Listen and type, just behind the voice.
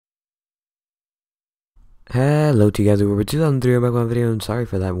Hello to you guys, we're 2003 back on video, and sorry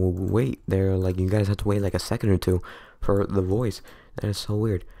for that wait there, like you guys had to wait like a second or two for the voice. That is so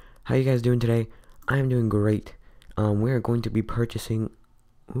weird. How you guys doing today? I am doing great. We are going to be purchasing,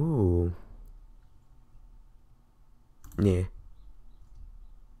 ooh, yeah.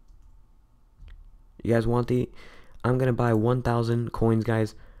 You guys want I'm gonna buy 1,000 coins,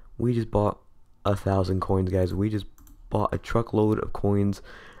 guys. We just bought 1,000 coins, guys. We just bought a truckload of coins,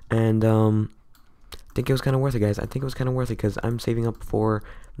 and I think it was kind of worth it, guys. I think it was kind of worth it because I'm saving up for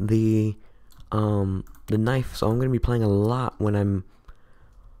the knife, so I'm gonna be playing a lot when I'm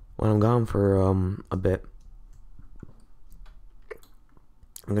gone for a bit.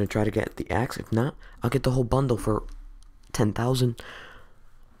 I'm gonna try to get the axe. If not, I'll get the whole bundle for 10,000.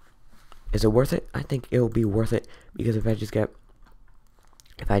 Is it worth it? I think it'll be worth it because if I just get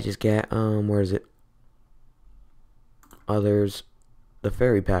where is it? Others, the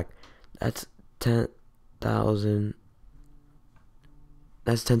fairy pack. That's 10,000.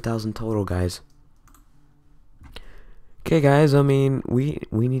 That's 10,000 total, guys. Okay, guys. I mean, we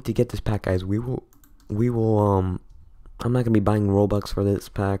need to get this pack, guys. We will. I'm not gonna be buying Robux for this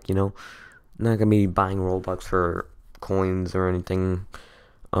pack. You know, I'm not gonna be buying Robux for coins or anything.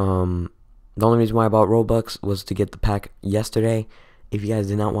 The only reason why I bought Robux was to get the pack yesterday. If you guys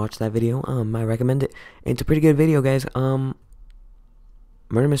did not watch that video, I recommend it. It's a pretty good video, guys. Murder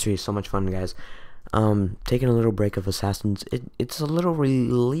Mystery is so much fun, guys. Taking a little break of Assassins, it's a little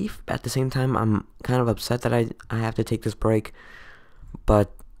relief. At the same time, I'm kind of upset that I have to take this break,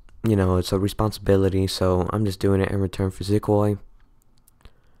 but you know, it's a responsibility, so I'm just doing it in return for Oy.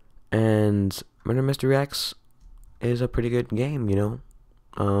 And Murder Mystery X is a pretty good game, you know.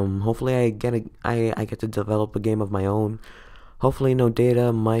 Hopefully I get to develop a game of my own. Hopefully No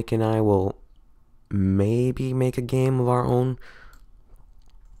Data, Mike, and I will maybe make a game of our own.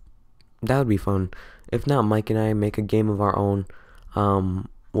 That would be fun. If not, Mike and I make a game of our own.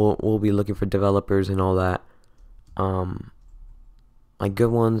 We'll be looking for developers and all that. Like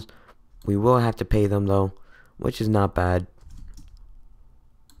good ones. We will have to pay them though, which is not bad.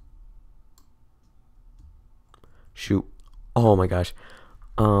 Shoot. Oh my gosh.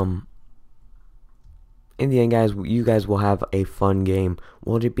 In the end, guys, you guys will have a fun game.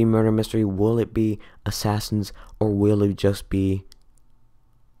 Will it be Murder Mystery? Will it be Assassins? Or will it just be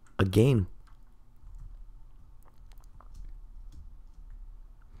a game?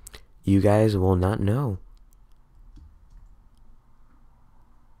 You guys will not know.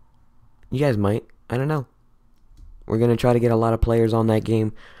 You guys might. I don't know. We're going to try to get a lot of players on that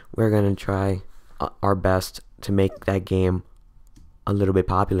game. We're going to try our best to make that game a little bit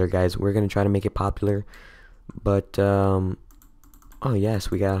popular, guys. We're going to try to make it popular. But, oh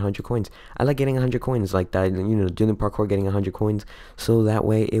yes, we got 100 coins. I like getting 100 coins like that, you know, doing the parkour, getting 100 coins. So that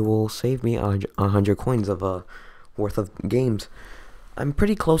way it will save me 100 coins of worth of games. I'm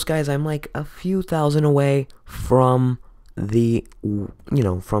pretty close, guys. I'm like a few thousand away from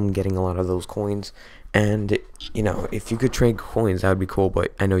from getting a lot of those coins. And, you know, if you could trade coins, that would be cool,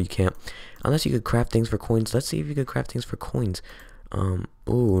 but I know you can't. Unless you could craft things for coins. Let's see if you could craft things for coins. Oh,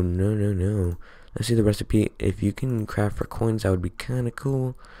 no. Let's see the recipe. If you can craft for coins, that would be kind of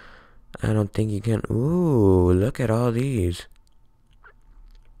cool. I don't think you can. Ooh, look at all these.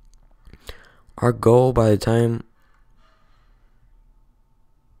 Our goal by the time...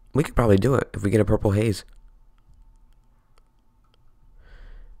 We could probably do it if we get a purple haze.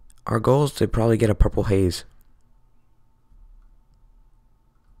 Our goal is to probably get a purple haze.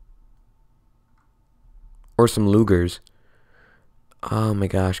 Or some Lugers. Oh my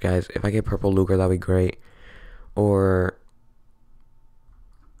gosh, guys. If I get purple Luger, that'd be great. Or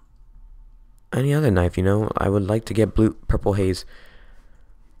any other knife, you know. I would like to get purple haze.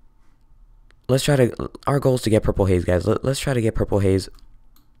 Let's try to... Our goal is to get purple haze, guys. Let's try to get purple haze.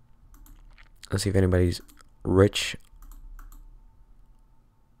 Let's see if anybody's rich.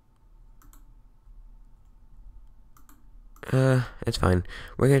 It's fine.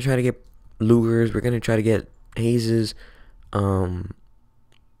 We're gonna try to get Lugers. We're gonna try to get hazes. We're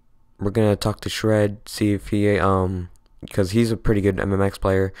gonna talk to Shred, see if he because he's a pretty good MMX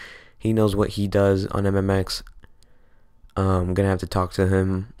player. He knows what he does on MMX. I'm gonna have to talk to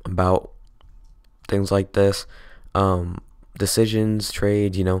him about things like this. Decisions,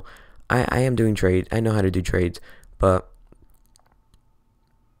 trade, you know. I am doing trade. I know how to do trades, but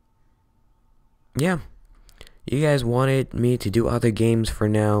yeah. You guys wanted me to do other games for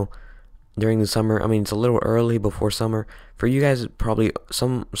now during the summer. I mean, it's a little early before summer. For you guys, probably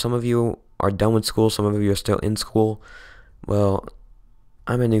some of you are done with school, some of you are still in school. Well,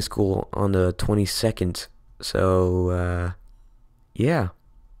 I'm ending school on the 22nd. So yeah.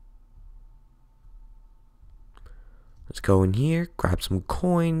 Let's go in here, grab some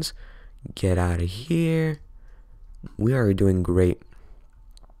coins, get out of here. We are doing great.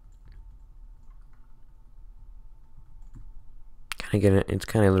 It's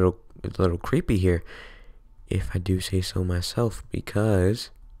kind of a little creepy here, if I do say so myself,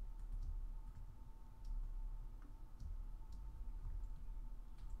 because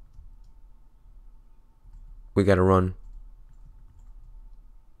we gotta run.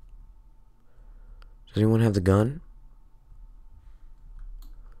 Does anyone have the gun?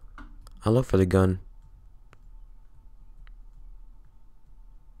 I'll look for the gun.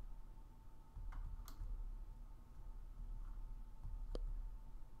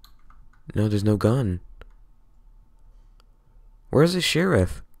 No, there's no gun. Where's the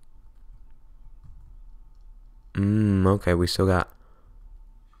sheriff? Okay, we still got...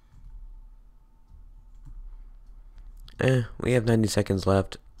 we have 90 seconds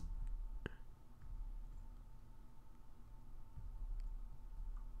left.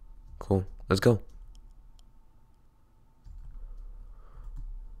 Cool, let's go.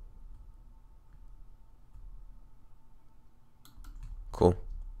 Cool.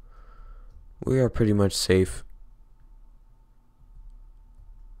 We are pretty much safe.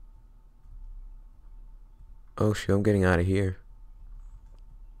 Oh shoot, I'm getting out of here.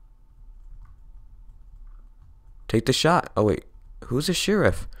 Take the shot. Oh wait, who's the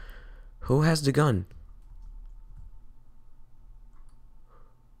sheriff? Who has the gun?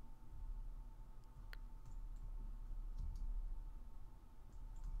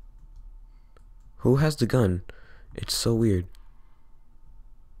 Who has the gun? It's so weird.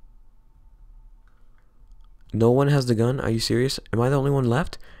 No one has the gun? Are you serious? Am I the only one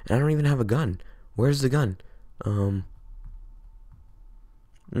left? And I don't even have a gun. Where's the gun? If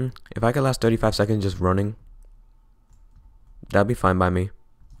I could last 35 seconds just running, that'd be fine by me.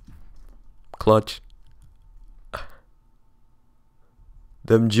 Clutch.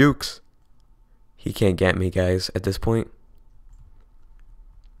 Them jukes. He can't get me, guys, at this point.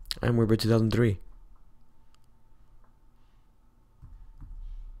 I'm Weber 2003.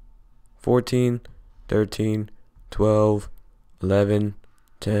 14, 13, 12, 11,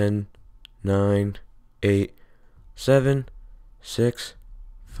 10, 9, 8, 7, 6,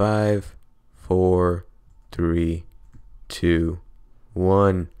 5, 4, 3, 2,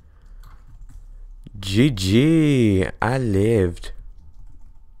 1. GG. I lived.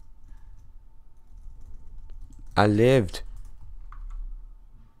 I lived.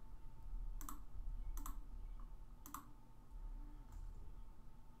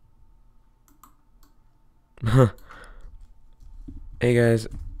 Hey guys.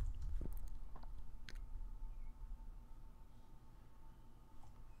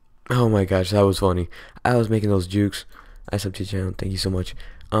 Oh my gosh, that was funny. I was making those jukes. I subbed to your channel. Thank you so much.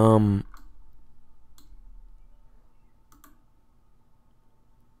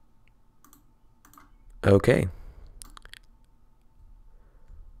 Okay.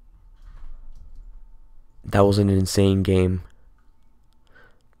 That was an insane game.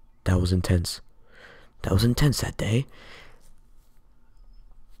 That was intense. That was intense that day.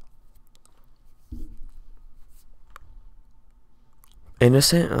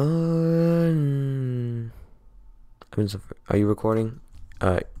 Innocent? Are you recording?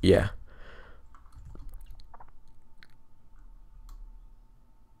 Yeah.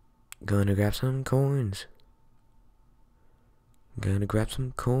 Gonna grab some coins. Gonna grab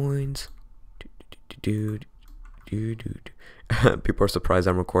some coins. People are surprised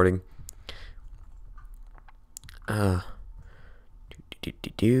I'm recording. Oh,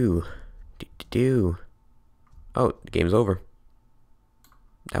 the game's over.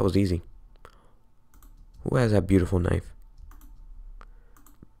 That was easy. Who has that beautiful knife?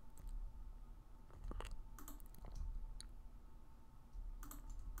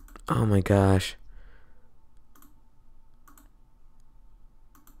 Oh my gosh.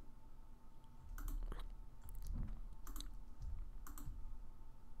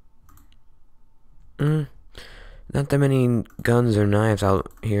 Not that many guns or knives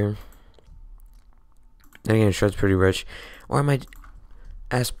out here. Then again, Shred's pretty rich. Or I might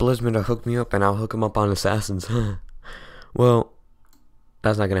ask Blizzman to hook me up and I'll hook him up on assassins. Well,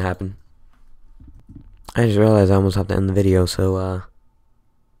 that's not gonna happen. I just realized I almost have to end the video, so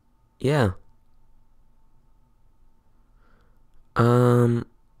yeah. I'm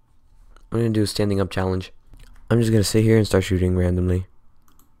gonna do a standing up challenge. I'm just gonna sit here and start shooting randomly.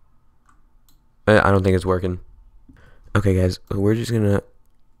 I don't think it's working. Okay guys, we're just gonna...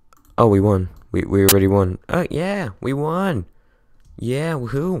 Oh, we won. We already won. Oh yeah, we won. Yeah,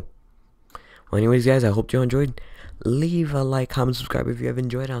 woohoo. Well anyways guys, I hope you enjoyed. Leave a like, comment, subscribe if you have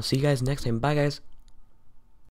enjoyed. I'll see you guys next time. Bye guys.